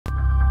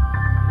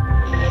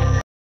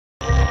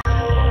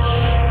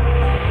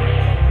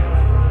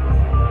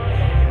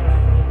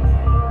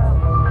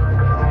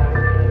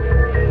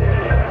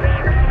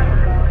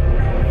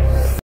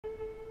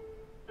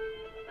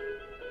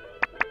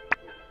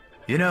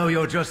You know,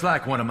 you're just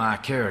like one of my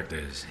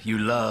characters. You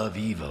love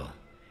evil.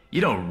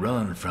 You don't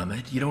run from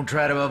it. You don't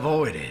try to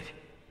avoid it.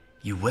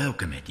 You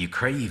welcome it. You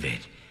crave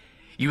it.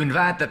 You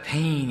invite the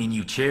pain and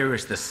you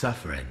cherish the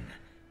suffering.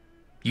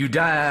 You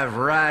dive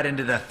right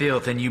into the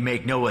filth and you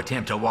make no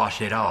attempt to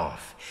wash it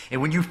off.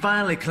 And when you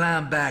finally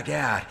climb back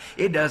out,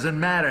 it doesn't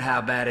matter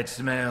how bad it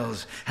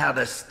smells, how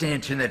the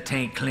stench and the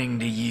taint cling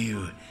to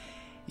you.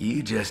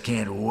 You just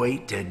can't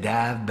wait to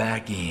dive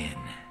back in.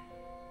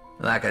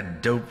 Like a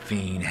dope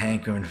fiend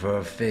hankering for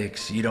a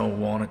fix, you don't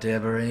want it to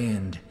ever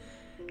end.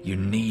 You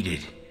need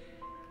it.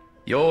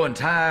 Your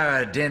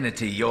entire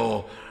identity,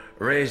 your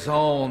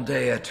raison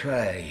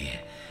d'etre,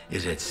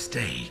 is at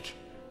stake.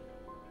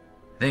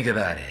 Think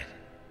about it.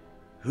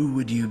 Who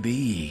would you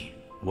be?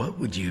 What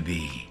would you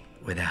be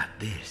without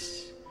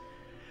this?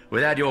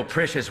 Without your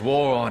precious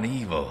war on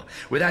evil,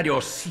 without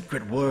your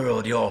secret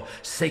world, your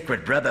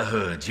sacred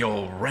brotherhoods,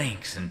 your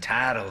ranks and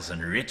titles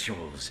and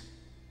rituals,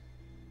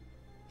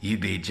 you'd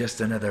be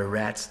just another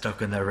rat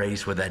stuck in the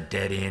race with a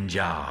dead-end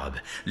job,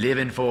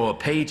 living for a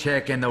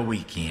paycheck and the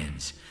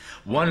weekends.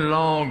 One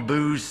long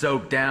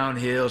booze-soaked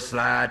downhill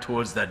slide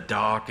towards the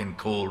dark and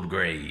cold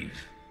grave.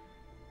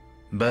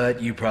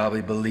 But you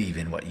probably believe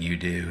in what you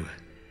do.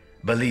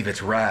 Believe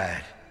it's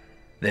right,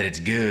 that it's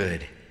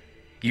good.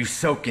 You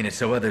soak in it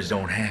so others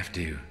don't have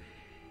to.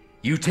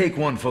 You take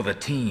one for the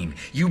team.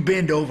 You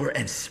bend over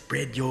and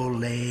spread your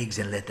legs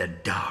and let the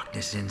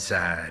darkness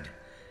inside.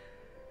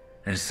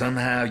 And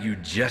somehow you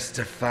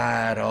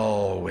justify it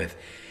all with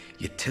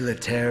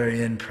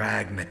utilitarian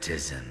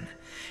pragmatism.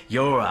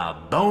 You're a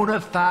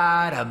bona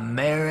fide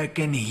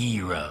American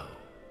hero.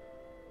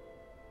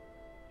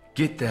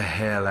 Get the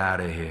hell out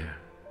of here.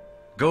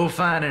 Go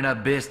find an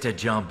abyss to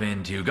jump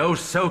into. Go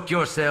soak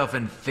yourself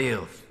in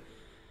filth.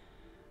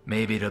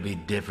 Maybe it'll be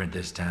different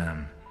this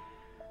time.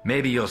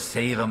 Maybe you'll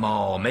save them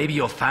all. Maybe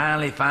you'll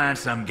finally find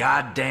some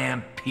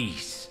goddamn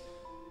peace.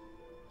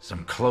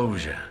 Some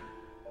closure.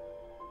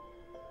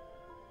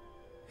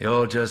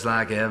 You're just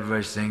like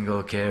every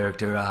single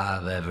character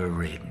I've ever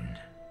written.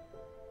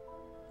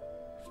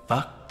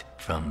 Fucked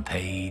from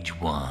page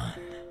one.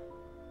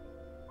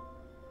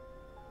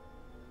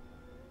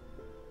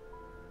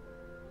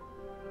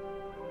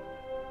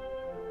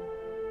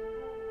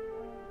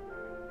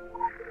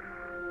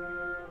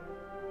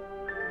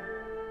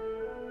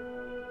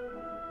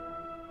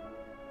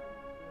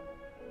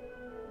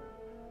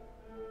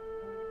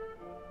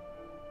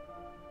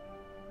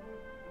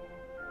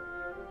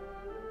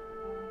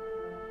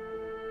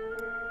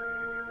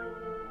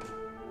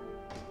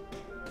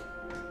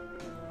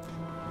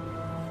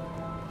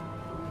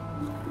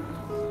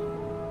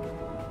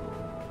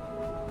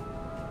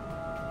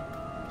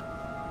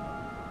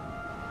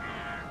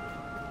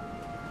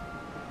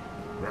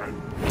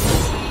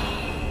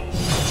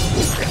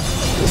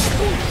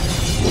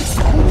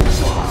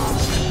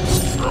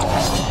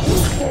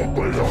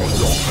 Open your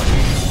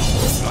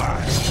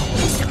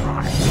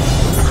eyes.